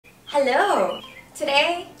Hello!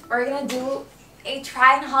 Today we're gonna do a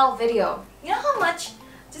try and haul video. You know how much,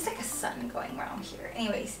 just like a sun going around here.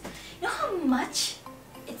 Anyways, you know how much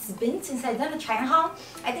it's been since I've done a try and haul?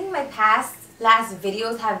 I think my last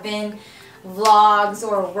videos have been vlogs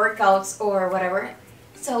or workouts or whatever.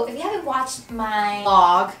 So if you haven't watched my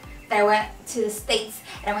vlog that I went to the States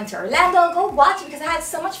and I went to Orlando, go watch it because I had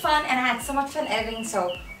so much fun and I had so much fun editing.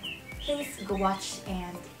 So please go watch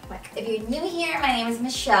and click. If you're new here, my name is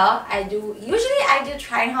Michelle. Usually I do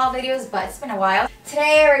try and haul videos, but it's been a while.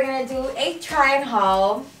 Today we're gonna do a try and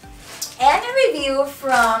haul and a review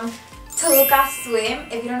from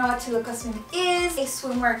TOLUCASWIM. If you don't know what TOLUCASWIM is, a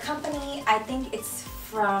swimwear company. I think it's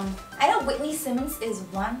from, I know Whitney Simmons is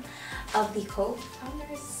one of the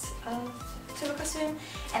co-founders of TOLUCASWIM,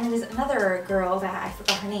 and there's another girl that I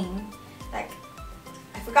forgot her name.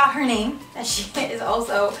 That she is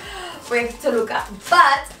also with Toluca.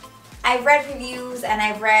 But I've read reviews and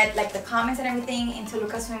I've read like the comments and everything in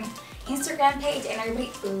TOLUCASWIM Instagram page, and everybody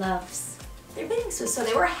loves their bathing suits. So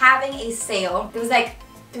they were having a sale. It was like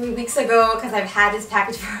 3 weeks ago because I've had this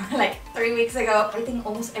package for like 3 weeks ago.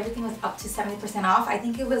 Almost everything was up to 70% off. I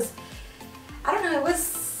think it was, I don't know, it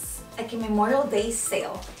was like a Memorial Day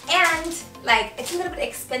sale, and like it's a little bit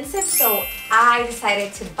expensive, so I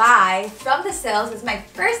decided to buy from the sales. It's my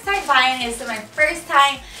first time buying it, so my first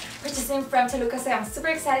time purchasing from Toluca, so I'm super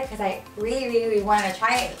excited because I really wanted to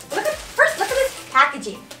try it. First look at this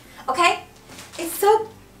packaging, okay? It's so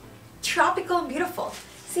tropical and beautiful.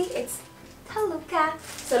 See, it's Toluca.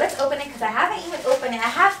 So let's open it because I haven't even opened it.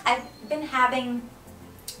 I've been having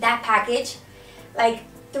that package like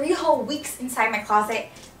 3 whole weeks inside my closet,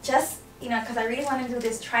 just, you know, because I really want to do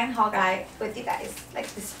this try and haul guide with you guys, like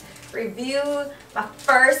this review, my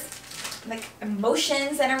first like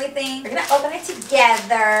emotions and everything. We're gonna open it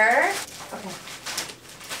together.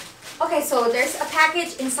 Okay, so there's a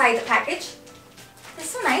package inside the package.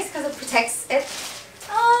 It's so nice because it protects it.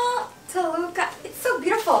 Oh, Toluca, it's so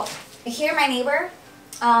beautiful. Here my neighbor,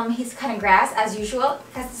 he's cutting grass as usual,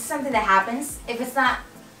 because this is something that happens. If it's not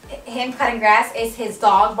him cutting grass, it's his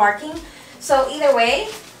dog barking. So either way,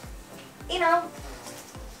 you know,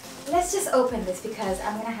 let's just open this because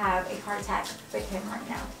I'm gonna have a heart attack with him right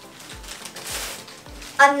now.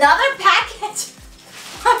 Another package?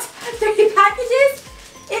 What? 3 packages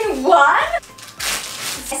in one?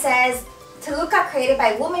 It says, Toluca, created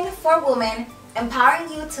by women for women,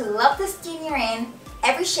 empowering you to love the skin you're in,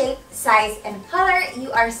 every shape, size, and color.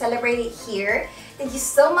 You are celebrated here. Thank you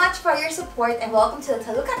so much for your support and welcome to the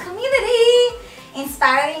Toluca community.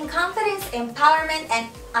 Inspiring confidence, empowerment,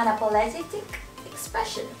 and unapologetic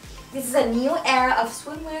expression. This is a new era of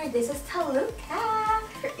swimwear. This is Toluca.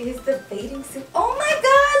 Here is the bathing suit. Oh my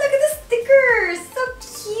god, look at the stickers. So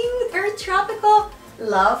cute. Very tropical.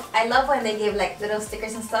 I love when they give like little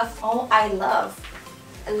stickers and stuff. Oh, I love.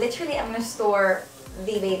 Literally, I'm gonna store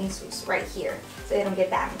the bathing suits right here so they don't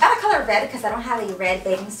get damaged. I got a color red because I don't have a red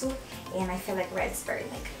bathing suit, and I feel like red is very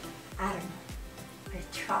like, I don't know, very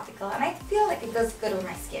tropical, and I feel like it goes good with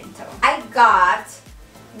my skin tone. I got,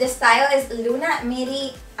 the style is Luna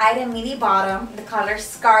Midi Item Midi Bottom, the color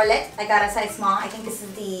Scarlet. I got a size small. I think this is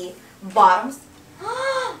the bottoms.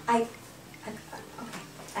 I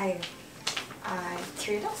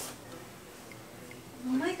teared up. Oh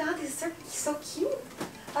my god, these are so cute.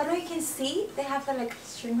 I don't know if you can see, they have the like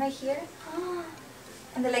string right here.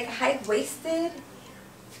 And they're like high-waisted.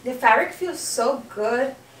 The fabric feels so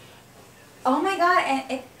good. Oh my god,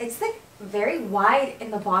 and it's like very wide in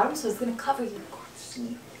the bottom, so it's gonna cover you,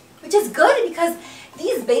 which is good because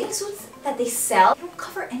these bathing suits that they sell don't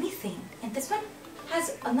cover anything, and this one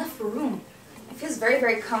has enough room. It feels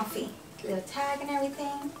very comfy. Little tag and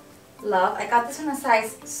everything. Love. I got this one a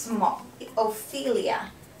size small.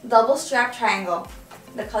 Ophelia double strap triangle.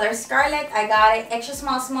 The color Scarlet. I got it extra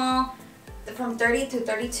small from 30 to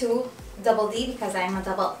 32 double D because I'm a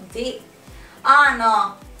double D. Ah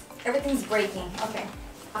no. Everything's breaking. Okay.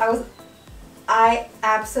 I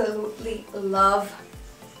absolutely love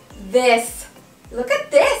this. Look at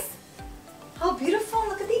this. How beautiful.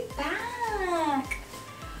 Look at the back.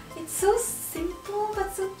 It's so simple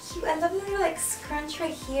but so cute. I love the little like scrunch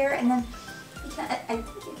right here, and then you can, I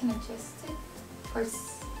think you can adjust it. Or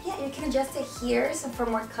yeah, you can adjust it here so for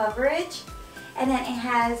more coverage. And then it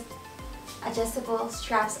has adjustable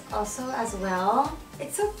straps also as well.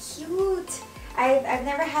 It's so cute. I've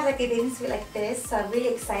never had like a bathing suit like this, so I'm really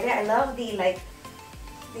excited. I love the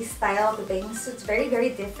style of the bathing suit. It's very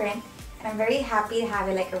different, and I'm very happy to have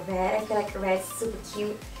it like a red. I feel like a red is super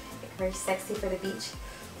cute, like very sexy for the beach.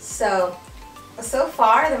 So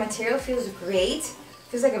far the material feels great.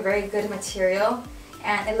 Feels like a very good material,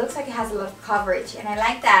 and it looks like it has a lot of coverage, and I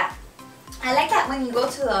like that I like that when you go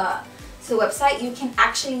to the website, you can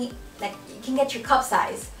actually, like, you can get your cup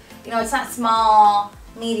size. You know, it's not small,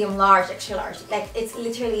 medium, large, extra large. Like, it's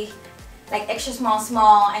literally like extra small,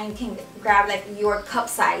 small, and you can grab like your cup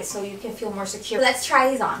size so you can feel more secure. Let's try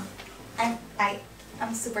these on.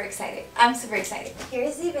 I'm super excited. I'm super excited.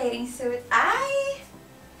 Here's the bathing suit. I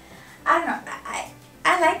don't know.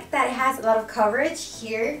 I like that it has a lot of coverage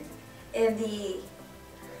here in the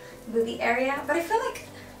booby area, but I feel like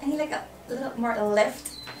I need like a little more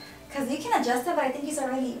lift because you can adjust it, but I think it's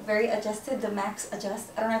already very adjusted, the max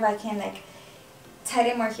adjust. I don't know if I can like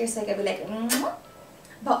tighten more here so I can be like,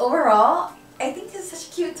 But overall, I think this is such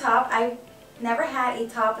a cute top. I've never had a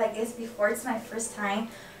top like this before. It's my first time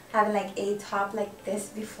having like a top like this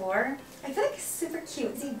before. I feel like it's super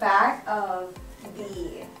cute. The back of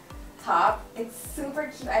the top, it's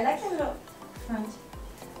super cute. I like the little front.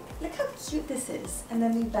 Look how cute this is. And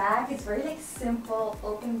then the back is very like simple,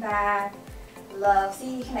 open back, love.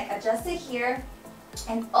 See, you can like adjust it here.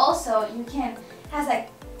 And also you can, has like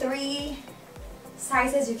 3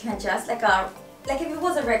 sizes you can adjust, like if it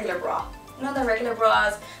was a regular bra. You know the regular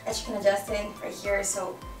bras that you can adjust in right here,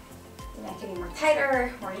 so you know, it can be more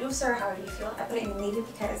tighter, more looser, however you feel. I put it in medium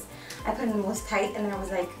because I put it in the most tight and then I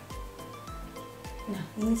was like, no,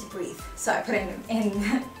 you need to breathe. So I put it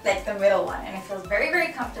in like the middle one and it feels very,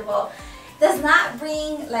 very comfortable. Does not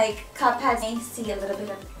bring like cup pads. You may see a little bit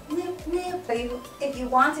of nip nip, but if you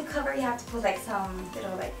want to cover, you have to put like some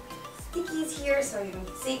little like stickies here so you can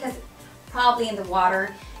see, because probably in the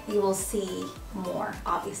water you will see more,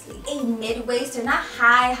 obviously. A mid-waist, they're not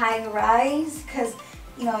high rise because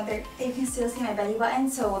you know you can still see my belly button,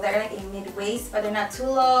 so they're like a mid-waist, but they're not too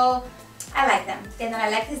low. I like them. And then I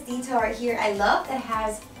like this detail right here. I love that it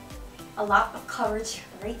has a lot of coverage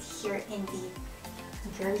right here in the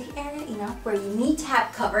girly area, you know, where you need to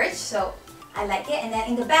have coverage, so I like it. And then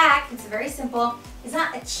in the back, it's very simple. It's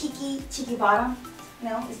not a cheeky bottom, you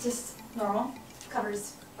know, it's just normal.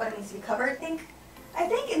 Covers what it needs to be covered, I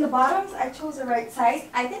think in the bottoms I chose the right size.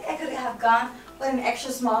 I think I could have gone with an extra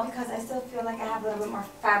small because I still feel like I have a little bit more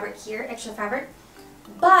fabric here, extra fabric.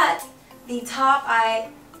 But the top, I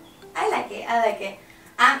like it. I like it.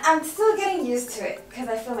 I'm still getting used to it because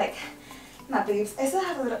I feel like my boobs. I still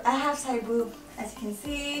have a little. I have side boob, as you can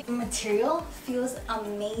see. The material feels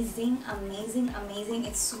amazing, amazing, amazing.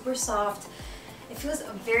 It's super soft. It feels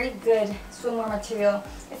a very good swimwear material.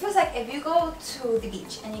 It feels like if you go to the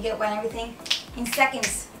beach and you get wet and everything, in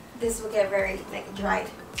seconds this will get very like dried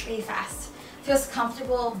really fast. Feels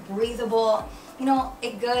comfortable, breathable, you know,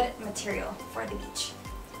 a good material for the beach.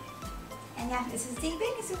 And yeah, this is the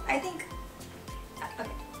bathing suit. I think, okay,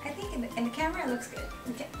 I think in the camera it looks good.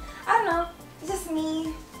 Okay, I don't know, it's just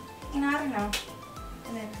me, you know, I don't know.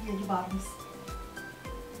 And then here are the bottoms.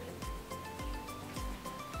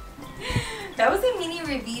 That was a mini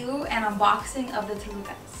review and unboxing of the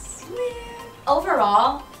TOLUCASWIM.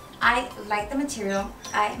 Overall, I like the material.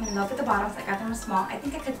 I'm in love with the bottoms. I got them small. I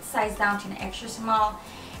think I could size down to an extra small.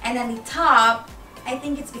 And then the top, I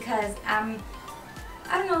think it's because I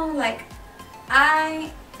don't know, like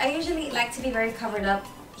I usually like to be very covered up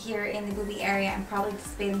here in the booby area, and probably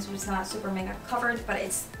this bathing suit is not super mega covered, but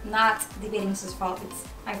it's not the bathing suit's fault, it's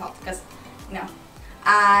my fault because, you know,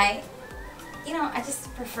 I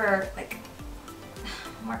just prefer like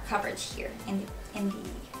more coverage here in the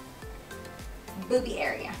booby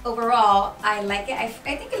area. Overall, I like it. I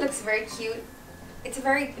think it looks very cute. It's a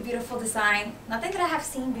very beautiful design. Nothing that I have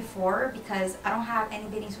seen before because I don't have any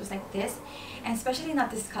bathing suits like this, and especially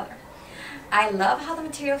not this color. I love how the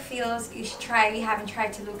material feels. You should try it if you haven't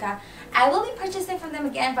tried Toluca. I will be purchasing from them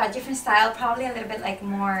again, but a different style, probably a little bit like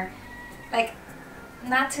more, like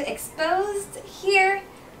not too exposed here.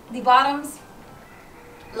 The bottoms,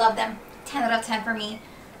 love them. 10 out of 10 for me.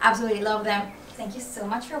 Absolutely love them. Thank you so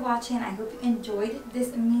much for watching. I hope you enjoyed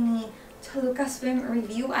this mini TOLUCASWIM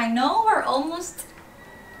review. I know we're almost,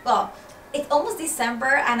 well, it's almost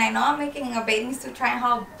December, and I know I'm making a bathing suit try and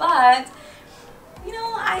haul, but you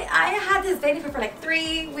know, I had this bathing suit for like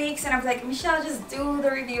 3 weeks, and I was like, Michelle, just do the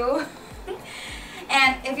review.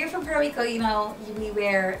 And if you're from Puerto Rico, you know, we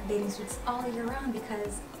wear bathing suits all year round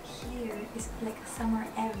because here is like summer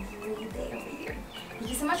every day of the year. Thank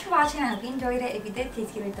you so much for watching. I hope you enjoyed it. If you did,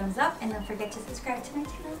 please give it a thumbs up and don't forget to subscribe to my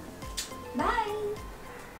channel. Bye!